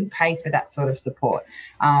 and you couldn't pay for that sort of support.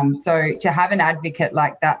 So to have an advocate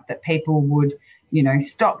like that people would,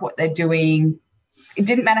 stop what they're doing. It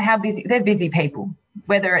didn't matter how busy, they're busy people.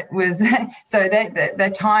 Whether it was so their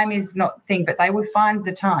time is not thing, but they would find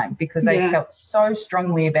the time because they felt so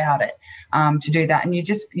strongly about it to do that, and you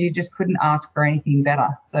just couldn't ask for anything better.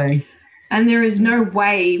 So, and there is no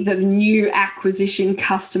way that a new acquisition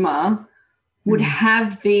customer would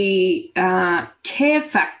have the care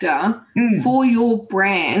factor for your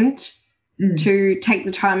brand to take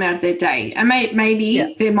the time out of their day. And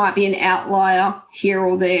maybe there might be an outlier here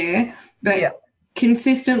or there, but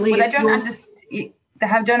consistently, well, they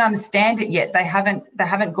don't understand it yet. They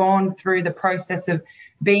haven't gone through the process of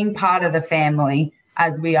being part of the family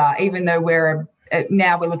as we are. Even though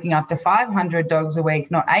now we're looking after 500 dogs a week,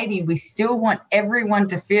 not 80, we still want everyone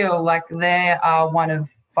to feel like they are one of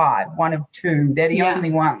 5, one of 2. They're the only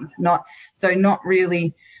ones. Not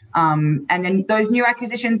really. And then those new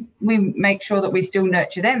acquisitions, we make sure that we still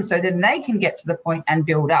nurture them so then they can get to the point and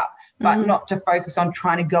build up. But not to focus on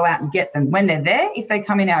trying to go out and get them. When they're there, if they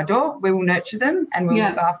come in our door, we will nurture them and we'll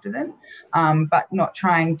look after them, but not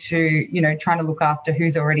trying to look after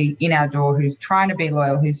who's already in our door, who's trying to be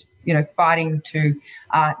loyal, who's, fighting to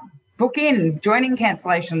book in, joining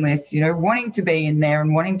cancellation lists, wanting to be in there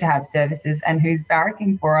and wanting to have services, and who's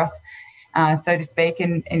barracking for us, so to speak.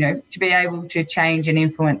 And, to be able to change and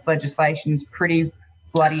influence legislation is pretty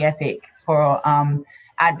bloody epic for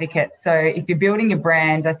advocates. So if you're building a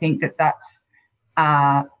brand, I think that's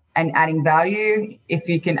and adding value. If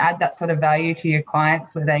you can add that sort of value to your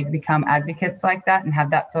clients where they become advocates like that and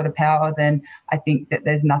have that sort of power, then I think that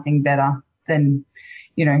there's nothing better than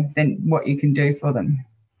what you can do for them.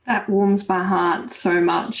 That warms my heart so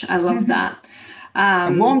much. I love that.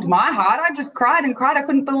 It warmed my heart. I just cried and cried. I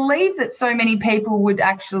couldn't believe that so many people would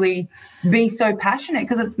actually be so passionate,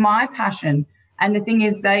 because it's my passion. And the thing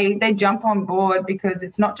is, they jump on board because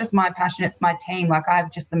it's not just my passion, it's my team. Like, I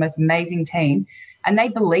have just the most amazing team, and they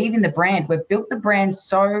believe in the brand. We've built the brand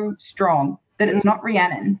so strong that it's not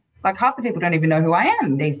Rhiannon. Like, half the people don't even know who I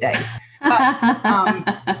am these days.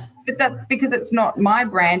 But that's because it's not my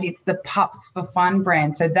brand, it's the Pups4Fun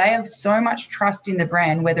brand. So they have so much trust in the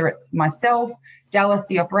brand, whether it's myself, Dallas,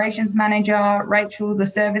 the operations manager, Rachel, the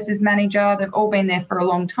services manager. They've all been there for a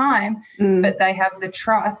long time, but they have the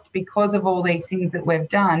trust because of all these things that we've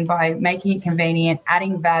done by making it convenient,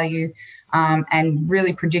 adding value, and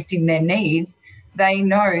really predicting their needs. They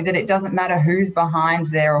know that it doesn't matter who's behind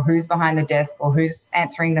there or who's behind the desk or who's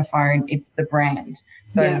answering the phone, it's the brand.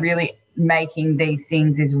 So really making these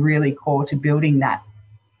things is really core to building that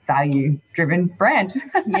value-driven brand.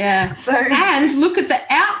 Yeah. And look at the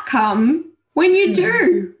outcome when you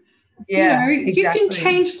do. Yeah, exactly. You can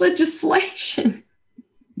change legislation.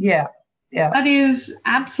 Yeah. That is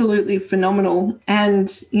absolutely phenomenal.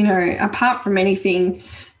 And, apart from anything,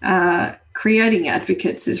 creating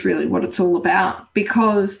advocates is really what it's all about,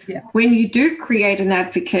 because when you do create an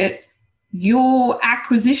advocate, your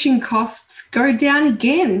acquisition costs go down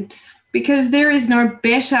again, because there is no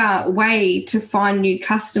better way to find new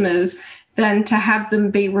customers than to have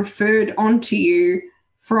them be referred onto you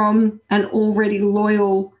from an already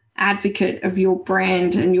loyal advocate of your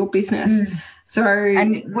brand and your business.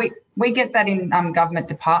 And we get that in government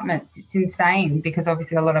departments. It's insane, because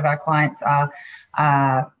obviously a lot of our clients are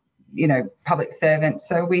public servants.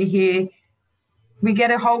 So we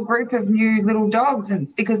get a whole group of new little dogs, and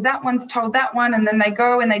it's because that one's told that one, and then they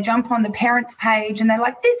go and they jump on the parents page and they're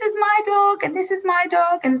like, this is my dog and this is my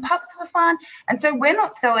dog and Pups4Fun. And so we're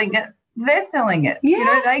not selling it, they're selling it.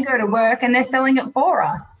 Yes. They go to work and they're selling it for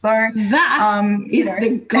us. So that is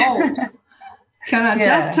the goal. Can I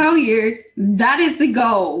just tell you, that is the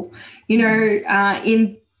goal.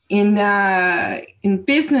 In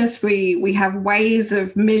business, we have ways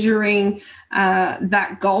of measuring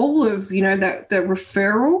that goal of, the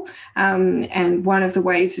referral. And one of the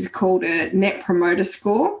ways is called a net promoter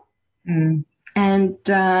score. And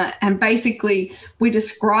basically we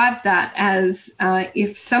describe that as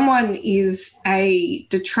if someone is a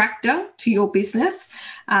detractor to your business,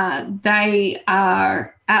 they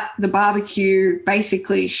are at the barbecue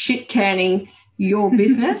basically shit canning your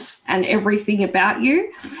business and everything about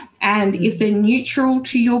you. And if they're neutral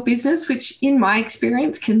to your business, which in my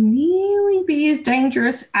experience can nearly be as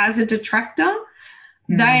dangerous as a detractor,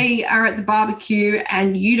 they are at the barbecue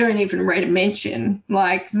and you don't even read a mention.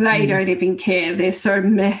 Like, they don't even care. They're so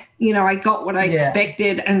meh, I got what I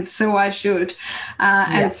expected, and so I should.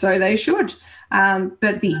 And so they should.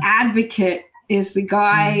 But the advocate is the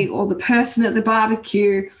guy or the person at the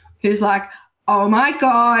barbecue who's like, oh my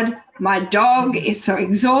God, my dog is so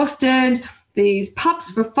exhausted. These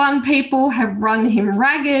Pups4Fun people have run him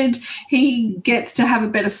ragged. He gets to have a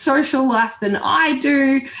better social life than I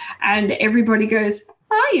do. And everybody goes,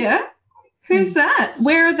 oh, yeah, who's that?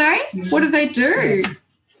 Where are they? What do they do?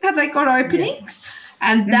 Have they got openings?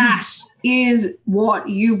 And that is what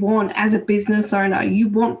you want as a business owner. You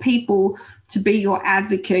want people to be your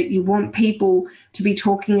advocate. You want people to be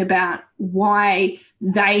talking about why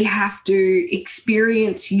they have to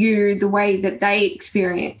experience you the way that they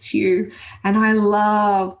experience you. And I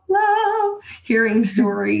love hearing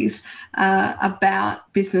stories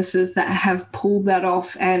about businesses that have pulled that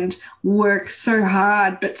off and work so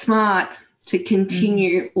hard but smart to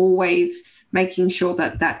continue always making sure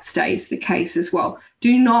that that stays the case as well.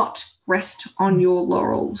 Do not rest on your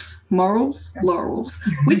laurels. Laurels,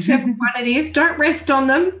 whichever one it is, don't rest on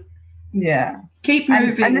them. Yeah. Keep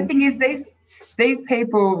moving. And the thing is, these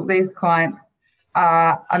people, these clients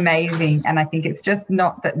are amazing, and I think it's just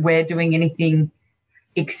not that we're doing anything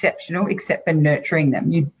exceptional except for nurturing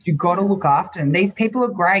them. You got to look after them. These people are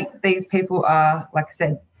great. These people are, like I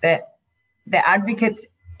said, they're advocates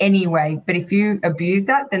anyway, but if you abuse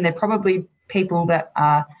that, then they're probably people that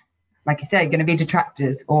are, like you said, going to be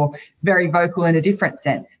detractors or very vocal in a different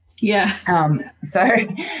sense. Yeah. So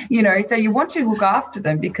you want to look after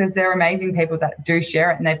them because they're amazing people that do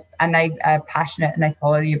share it, and they are passionate and they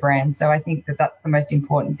follow your brand. So I think that that's the most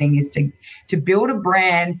important thing, is to build a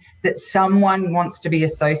brand that someone wants to be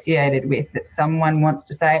associated with, that someone wants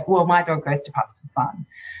to say, well, my dog goes to Pups4Fun.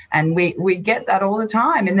 And we get that all the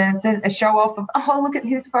time. And then it's a show off of, oh, look at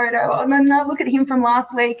his photo. Oh, no, look at him from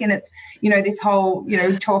last week. And it's, this whole,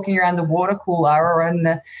 talking around the water cooler or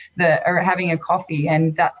or having a coffee.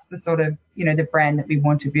 And that's the sort of, the brand that we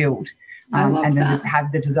want to build. I love and that. then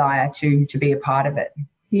have the desire to be a part of it.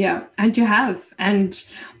 Yeah, and you have, and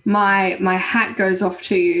my hat goes off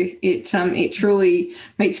to you. It truly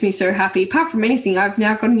makes me so happy. Apart from anything, I've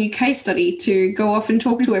now got a new case study to go off and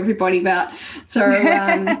talk to everybody about. So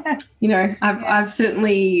I've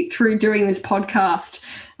certainly, through doing this podcast,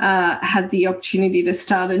 had the opportunity to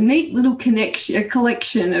start a neat little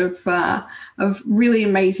collection of really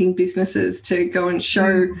amazing businesses to go and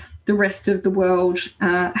show the rest of the world,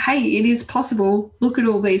 hey, it is possible. Look at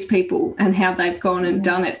all these people and how they've gone and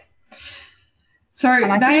done it. So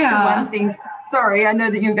and they are. One thing, sorry, I know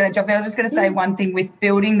that you're going to jump in. I was just going to say one thing with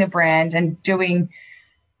building the brand and doing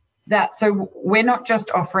that. So we're not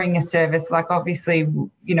just offering a service. Like, obviously,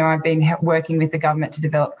 I've been working with the government to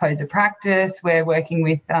develop codes of practice. We're working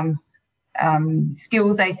with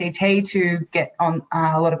Skills ACT to get on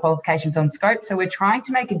a lot of qualifications on scope. So we're trying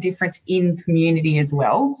to make a difference in community as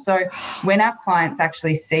well. So when our clients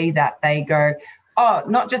actually see that, they go, oh,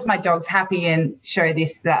 not just my dog's happy and show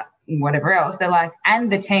this, that, and whatever else. They're like, and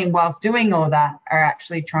the team, whilst doing all that, are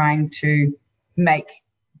actually trying to make,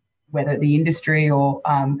 whether the industry or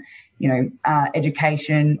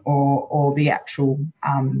education or the actual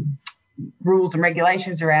rules and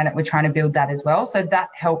regulations around it, we're trying to build that as well. So that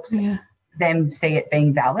helps them see it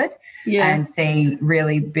being valid and see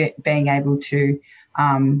really being able to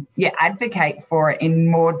advocate for it in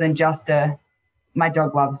more than just my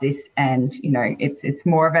dog loves this, and it's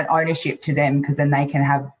more of an ownership to them, because then they can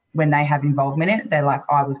have, when they have involvement in it, they're like,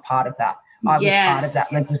 I was part of that. I was part of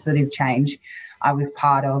that legislative change. I was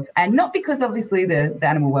part of, and not because obviously the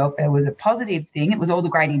animal welfare was a positive thing. It was all the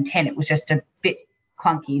great intent. It was just a bit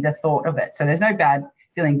clunky, the thought of it. So there's no bad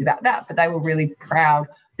feelings about that, but they were really proud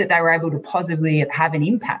that they were able to positively have an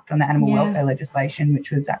impact on the animal welfare legislation,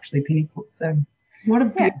 which was actually pinnacle. So what a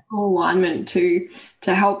beautiful alignment to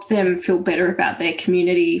help them feel better about their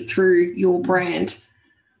community through your brand.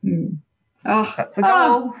 Oh, that's the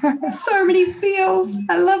goal. So many feels.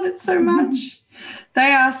 I love it so much.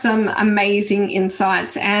 They are some amazing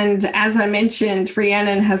insights, and as I mentioned,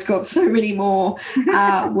 Rhiannon has got so many more.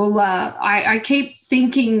 I keep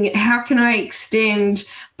thinking, how can I extend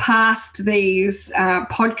past these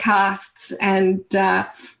podcasts? And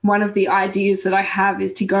one of the ideas that I have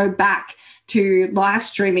is to go back to live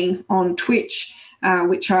streaming on Twitch,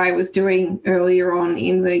 which I was doing earlier on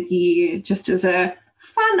in the year, just as a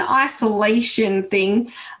fun isolation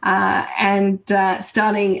thing, and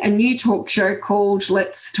starting a new talk show called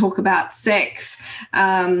Let's Talk About Sex,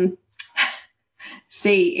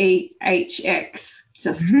 CEHX,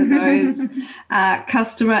 just for those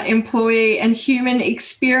customer, employee, and human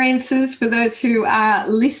experiences, for those who are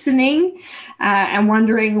listening and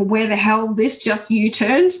wondering where the hell this just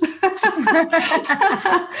U-turned.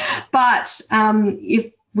 But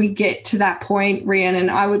if we get to that point, Rhiannon,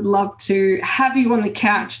 I would love to have you on the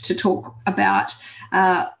couch to talk about,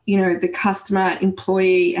 the customer,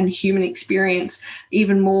 employee, and human experience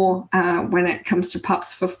even more when it comes to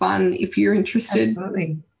Pups4Fun, if you're interested.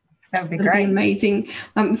 Absolutely. That would be That'd great. Be amazing.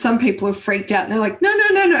 Some people are freaked out and they're like, no.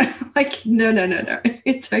 Like, no.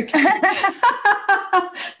 It's okay.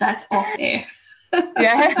 That's off air.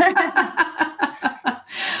 Yeah.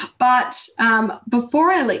 But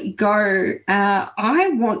before I let you go, I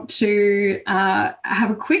want to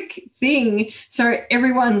have a quick thing. So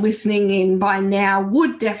everyone listening in by now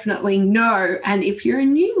would definitely know. And if you're a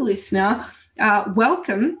new listener,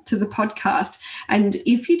 welcome to the podcast. And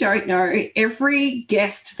if you don't know, every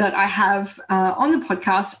guest that I have on the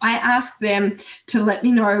podcast, I ask them to let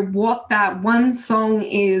me know what that one song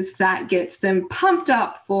is that gets them pumped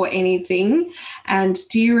up for anything. And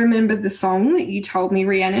do you remember the song that you told me,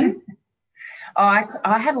 Rhiannon? I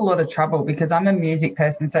had a lot of trouble because I'm a music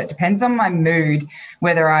person, so it depends on my mood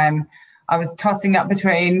whether I was tossing up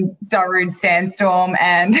between Darude Sandstorm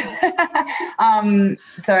and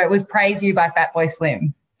so it was Praise You by Fatboy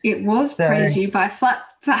Slim. It was Praise You by Fat.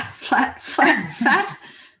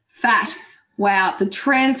 Wow, the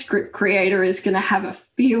transcript creator is going to have a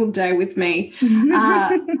field day with me.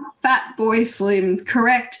 Fatboy Slim,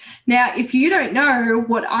 correct. Now, if you don't know,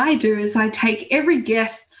 what I do is I take every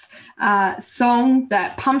guest's song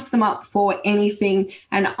that pumps them up for anything,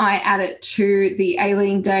 and I add it to the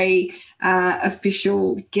Alien Day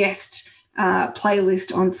official guest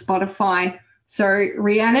playlist on Spotify. So,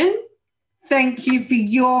 Rhiannon, thank you for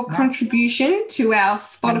your contribution to our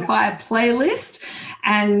Spotify playlist,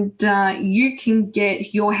 and you can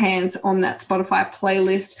get your hands on that Spotify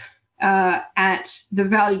playlist at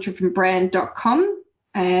thevaluedrivenbrand.com,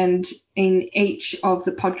 and in each of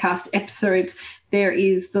the podcast episodes there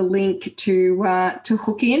is the link to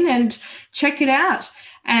hook in and check it out.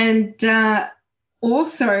 And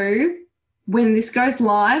also, when this goes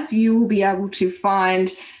live, you will be able to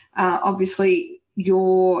find, obviously,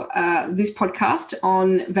 your this podcast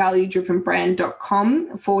on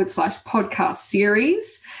valuedrivenbrand.com/podcast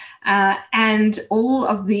series, and all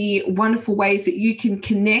of the wonderful ways that you can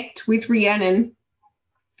connect with Rhiannon.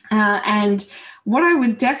 And what I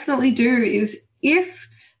would definitely do is, if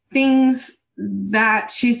things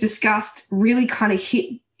that she's discussed really kind of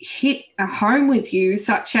hit a home with you,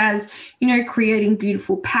 such as, creating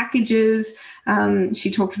beautiful packages.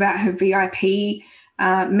 She talked about her VIP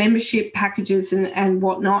membership packages and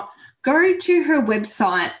whatnot. Go to her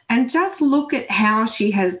website and just look at how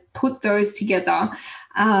she has put those together.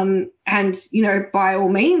 And, by all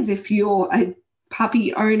means, if you're a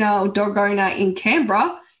puppy owner or dog owner in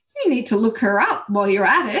Canberra, you need to look her up while you're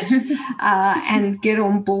at it and get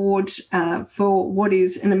on board for what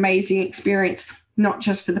is an amazing experience, not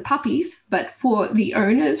just for the puppies, but for the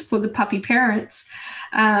owners, for the puppy parents.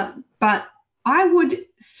 But I would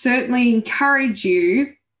certainly encourage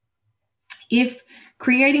you, if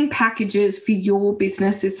creating packages for your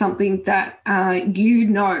business is something that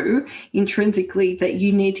intrinsically that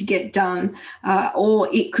you need to get done, or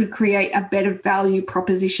it could create a better value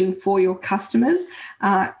proposition for your customers,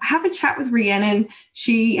 have a chat with Rhiannon.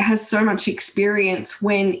 She has so much experience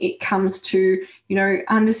when it comes to,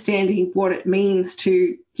 understanding what it means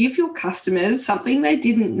to give your customers something they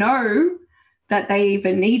didn't know that they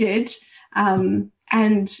even needed.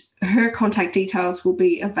 And her contact details will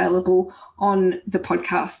be available on the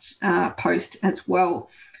podcast post as well.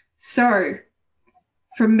 So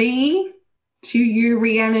from me to you,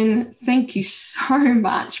 Rhiannon, thank you so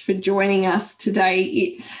much for joining us today.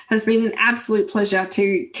 It has been an absolute pleasure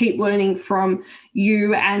to keep learning from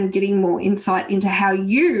you and getting more insight into how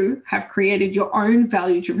you have created your own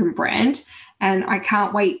value-driven brand. And I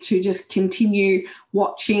can't wait to just continue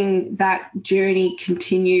watching that journey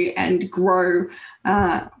continue and grow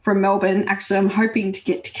from Melbourne. Actually, I'm hoping to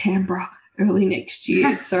get to Canberra early next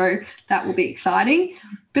year, so that will be exciting.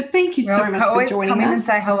 But thank you so much for joining us. Come in and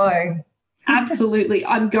say hello. Absolutely.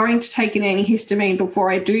 I'm going to take an antihistamine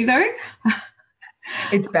before I do, though.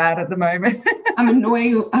 It's bad at the moment. I'm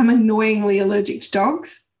annoyingly allergic to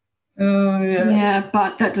dogs. Oh, yeah. Yeah,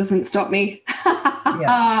 but that doesn't stop me.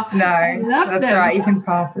 Yeah. No, that's them. Right. You can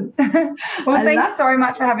pass it. Well, thanks so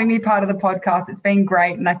much for having me part of the podcast. It's been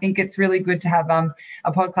great, and I think it's really good to have a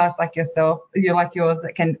podcast like yours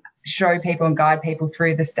that can show people and guide people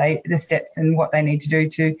through the steps and what they need to do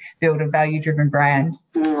to build a value-driven brand.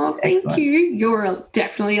 Oh, thank you. You're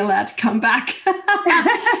definitely allowed to come back.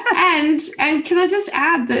 and can I just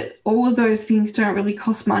add that all of those things don't really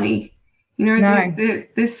cost money.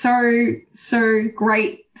 They're so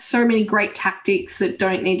great, so many great tactics that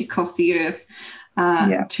don't need to cost the earth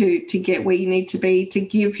to get where you need to be, to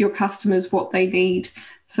give your customers what they need.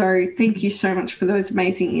 So thank you so much for those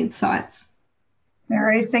amazing insights. No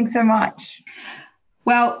worries. Thanks so much.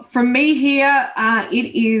 Well, from me here,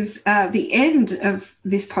 it is the end of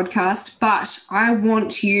this podcast, but I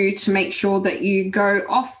want you to make sure that you go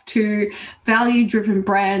off to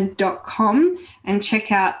valuedrivenbrand.com and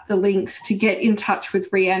check out the links to get in touch with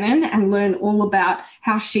Rhiannon and learn all about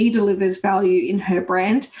how she delivers value in her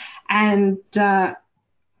brand. And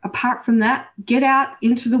apart from that, get out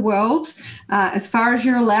into the world as far as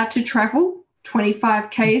you're allowed to travel.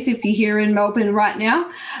 25 Ks if you're here in Melbourne right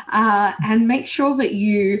now, and make sure that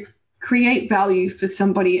you create value for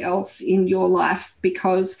somebody else in your life,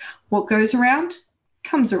 because what goes around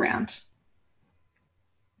comes around.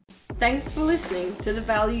 Thanks for listening to the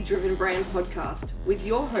Value Driven Brand Podcast with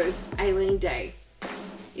your host, Aileen Day.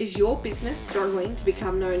 Is your business struggling to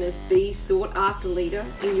become known as the sought-after leader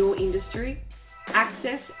in your industry?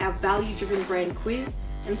 Access our Value Driven Brand quiz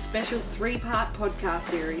and special 3-part podcast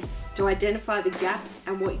series to identify the gaps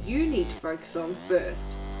and what you need to focus on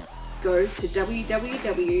first. Go to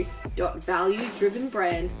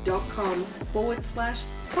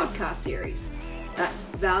www.valuedrivenbrand.com/podcast series. That's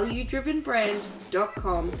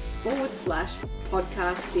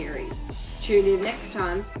valuedrivenbrand.com/podcast series. Tune in next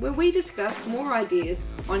time where we discuss more ideas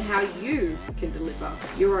on how you can deliver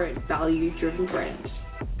your own value-driven brand.